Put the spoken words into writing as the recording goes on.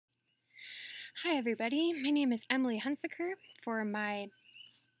Hi everybody, my name is Emily Hunsaker. For my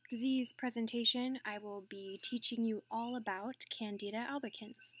disease presentation, I will be teaching you all about Candida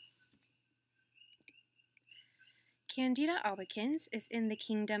albicans. Candida albicans is in the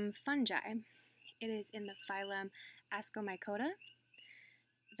kingdom fungi. It is in the phylum Ascomycota.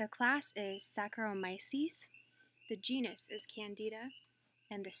 The class is Saccharomyces, the genus is Candida,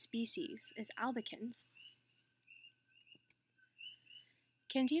 and the species is albicans.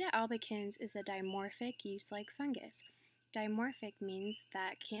 Candida albicans is a dimorphic yeast-like fungus. Dimorphic means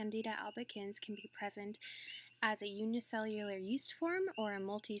that Candida albicans can be present as a unicellular yeast form or a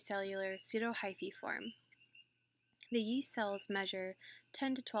multicellular pseudohyphae form. The yeast cells measure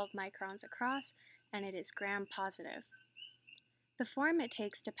 10 to 12 microns across, and it is gram-positive. The form it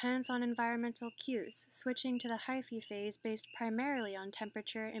takes depends on environmental cues, switching to the hyphae phase based primarily on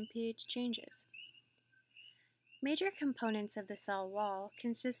temperature and pH changes. Major components of the cell wall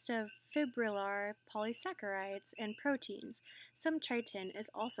consist of fibrillar polysaccharides and proteins. Some chitin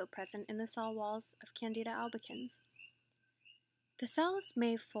is also present in the cell walls of Candida albicans. The cells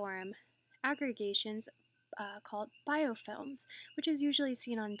may form aggregations called biofilms, which is usually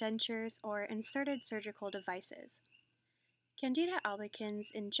seen on dentures or inserted surgical devices. Candida albicans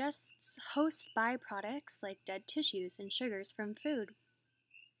ingests host byproducts like dead tissues and sugars from food.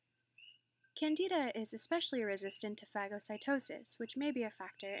 Candida is especially resistant to phagocytosis, which may be a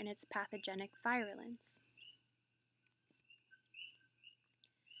factor in its pathogenic virulence.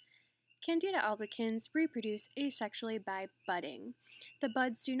 Candida albicans reproduce asexually by budding. The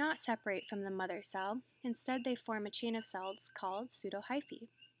buds do not separate from the mother cell. Instead, they form a chain of cells called pseudohyphae.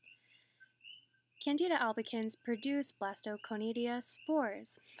 Candida albicans produce blastoconidia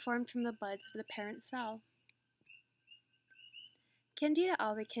spores formed from the buds of the parent cell. Candida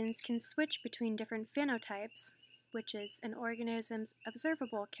albicans can switch between different phenotypes, which is an organism's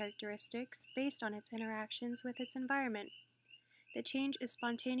observable characteristics based on its interactions with its environment. The change is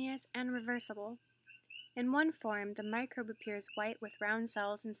spontaneous and reversible. In one form, the microbe appears white with round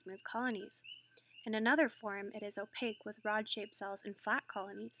cells and smooth colonies. In another form, it is opaque with rod-shaped cells and flat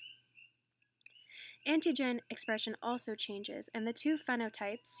colonies. Antigen expression also changes, and the two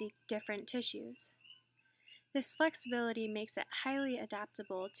phenotypes seek different tissues. This flexibility makes it highly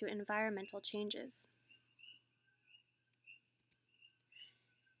adaptable to environmental changes.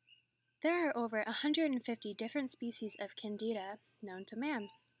 There are over 150 different species of Candida known to man.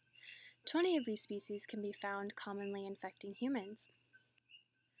 20 of these species can be found commonly infecting humans.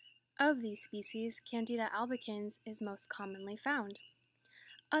 Of these species, Candida albicans is most commonly found.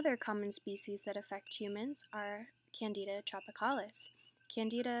 Other common species that affect humans are Candida tropicalis,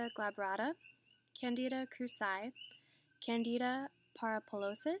 Candida glabrata, Candida krusei, Candida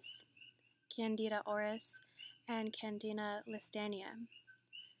parapolosis, Candida auris, and Candida listania.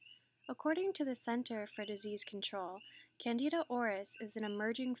 According to the Center for Disease Control, Candida auris is an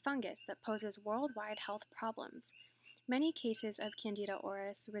emerging fungus that poses worldwide health problems. Many cases of Candida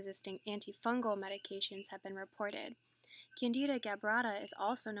auris resisting antifungal medications have been reported. Candida glabrata is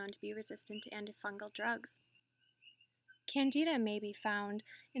also known to be resistant to antifungal drugs. Candida may be found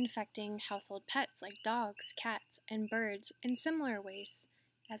infecting household pets like dogs, cats, and birds in similar ways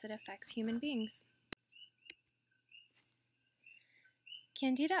as it affects human beings.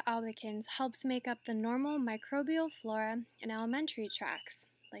 Candida albicans helps make up the normal microbial flora in alimentary tracts,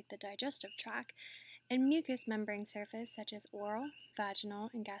 like the digestive tract, and mucous membrane surface such as oral, vaginal,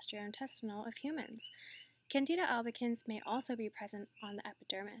 and gastrointestinal of humans. Candida albicans may also be present on the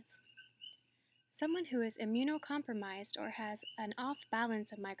epidermis. Someone who is immunocompromised or has an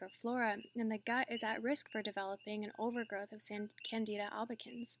off-balance of microflora in the gut is at risk for developing an overgrowth of Candida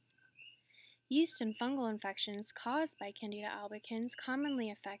albicans. Yeast and fungal infections caused by Candida albicans commonly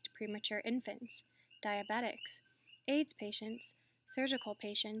affect premature infants, diabetics, AIDS patients, surgical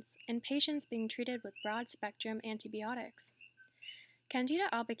patients, and patients being treated with broad-spectrum antibiotics. Candida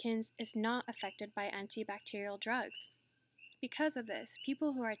albicans is not affected by antibacterial drugs. Because of this,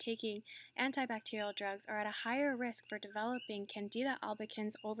 people who are taking antibacterial drugs are at a higher risk for developing Candida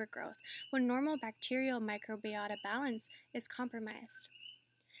albicans overgrowth when normal bacterial microbiota balance is compromised.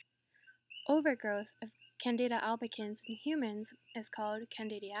 Overgrowth of Candida albicans in humans is called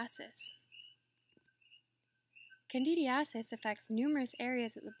candidiasis. Candidiasis affects numerous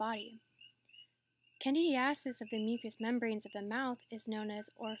areas of the body. Candidiasis of the mucous membranes of the mouth is known as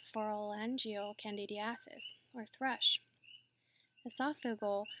oropharyngeal candidiasis, or thrush.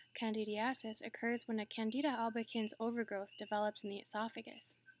 Esophageal candidiasis occurs when a Candida albicans overgrowth develops in the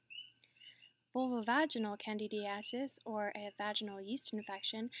esophagus. Vulvovaginal candidiasis, or a vaginal yeast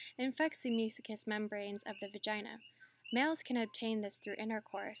infection, infects the mucous membranes of the vagina. Males can obtain this through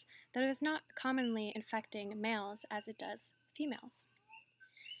intercourse, though it is not commonly infecting males as it does females.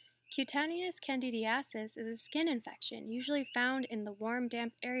 Cutaneous candidiasis is a skin infection usually found in the warm,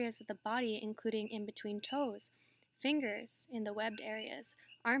 damp areas of the body, including in between toes, fingers in the webbed areas,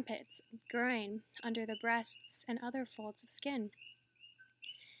 armpits, groin, under the breasts, and other folds of skin.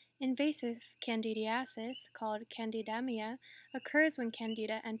 Invasive candidiasis, called candidemia, occurs when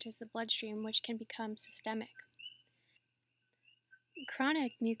candida enters the bloodstream, which can become systemic.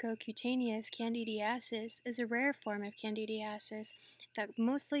 Chronic mucocutaneous candidiasis is a rare form of candidiasis that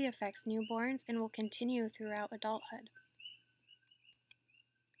mostly affects newborns and will continue throughout adulthood.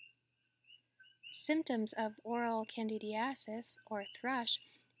 Symptoms of oral candidiasis, or thrush,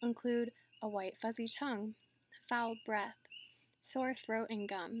 include a white fuzzy tongue, foul breath, sore throat and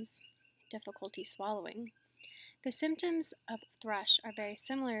gums, difficulty swallowing. The symptoms of thrush are very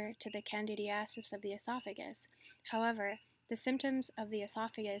similar to the candidiasis of the esophagus. However, the symptoms of the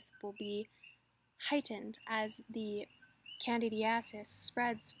esophagus will be heightened as the candidiasis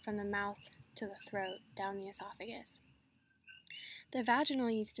spreads from the mouth to the throat down the esophagus. The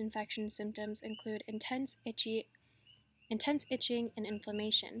vaginal yeast infection symptoms include intense itching and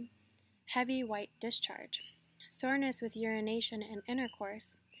inflammation, heavy white discharge, soreness with urination and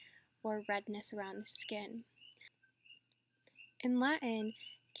intercourse, or redness around the skin. In Latin,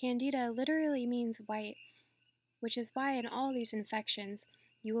 Candida literally means white, which is why in all these infections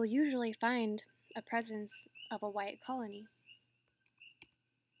you will usually find a presence of a white colony.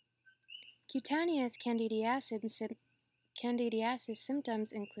 Cutaneous candidiasis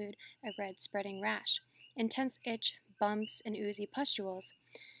symptoms include a red spreading rash, intense itch, bumps, and oozy pustules.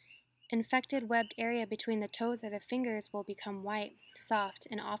 Infected webbed area between the toes or the fingers will become white, soft,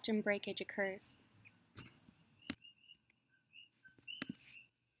 and often breakage occurs.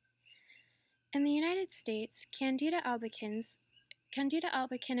 In the United States, Candida albicans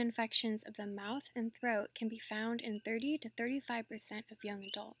infections of the mouth and throat can be found in 30 to 35% of young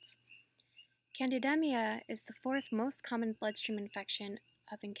adults. Candidemia is the fourth most common bloodstream infection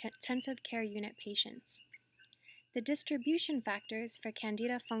of intensive care unit patients. The distribution factors for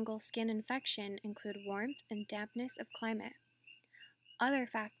Candida fungal skin infection include warmth and dampness of climate. Other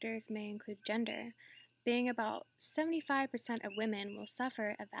factors may include gender, being about 75% of women will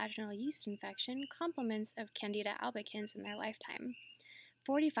suffer a vaginal yeast infection, complements of Candida albicans in their lifetime.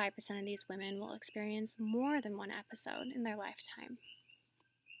 45% of these women will experience more than one episode in their lifetime.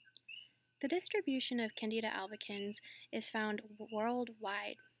 The distribution of Candida albicans is found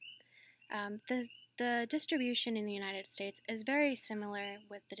worldwide. The distribution in the United States is very similar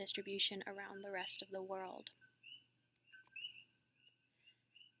with the distribution around the rest of the world.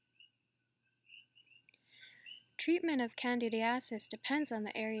 Treatment of candidiasis depends on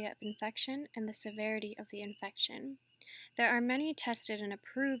the area of infection and the severity of the infection. There are many tested and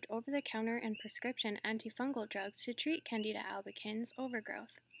approved over-the-counter and prescription antifungal drugs to treat Candida albicans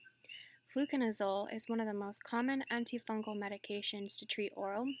overgrowth. Fluconazole is one of the most common antifungal medications to treat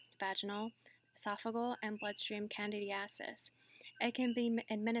oral, vaginal, esophageal, and bloodstream candidiasis. It can be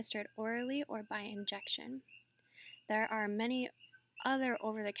administered orally or by injection. There are many other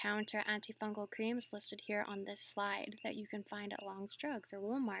over-the-counter antifungal creams listed here on this slide that you can find at Long's Drugs or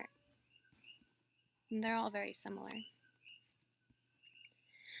Walmart. And they're all very similar.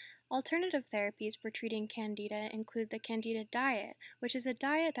 Alternative therapies for treating Candida include the Candida diet, which is a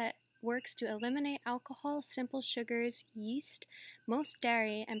diet that works to eliminate alcohol, simple sugars, yeast, most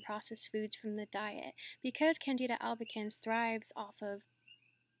dairy, and processed foods from the diet. Because Candida albicans thrives off of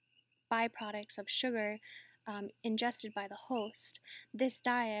byproducts of sugar ingested by the host, this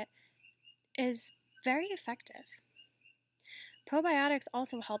diet is very effective. Probiotics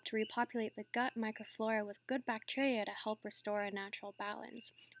also help to repopulate the gut microflora with good bacteria to help restore a natural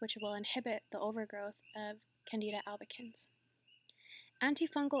balance, which will inhibit the overgrowth of Candida albicans.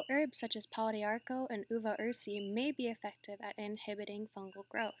 Antifungal herbs such as Polydarco and Uva ursi may be effective at inhibiting fungal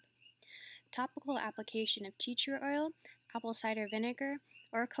growth. Topical application of tea tree oil, apple cider vinegar,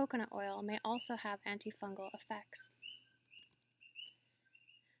 or coconut oil may also have antifungal effects.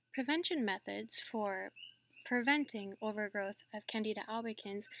 Prevention methods for preventing overgrowth of Candida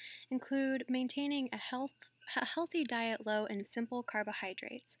albicans include maintaining a healthy diet low in simple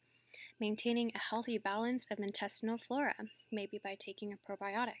carbohydrates, maintaining a healthy balance of intestinal flora, maybe by taking a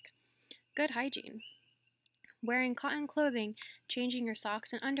probiotic, good hygiene, wearing cotton clothing, changing your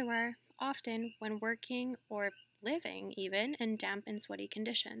socks and underwear often when working or living even in damp and sweaty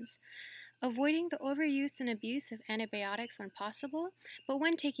conditions, avoiding the overuse and abuse of antibiotics when possible, but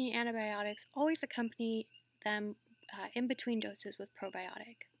when taking antibiotics, always accompany them in between doses with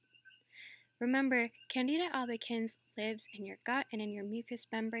probiotic. Remember, Candida albicans lives in your gut and in your mucous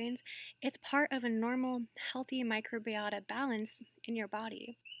membranes. It's part of a normal, healthy microbiota balance in your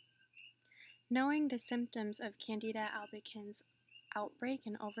body. Knowing the symptoms of Candida albicans outbreak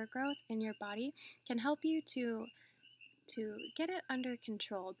and overgrowth in your body can help you to get it under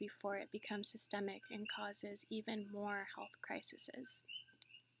control before it becomes systemic and causes even more health crises.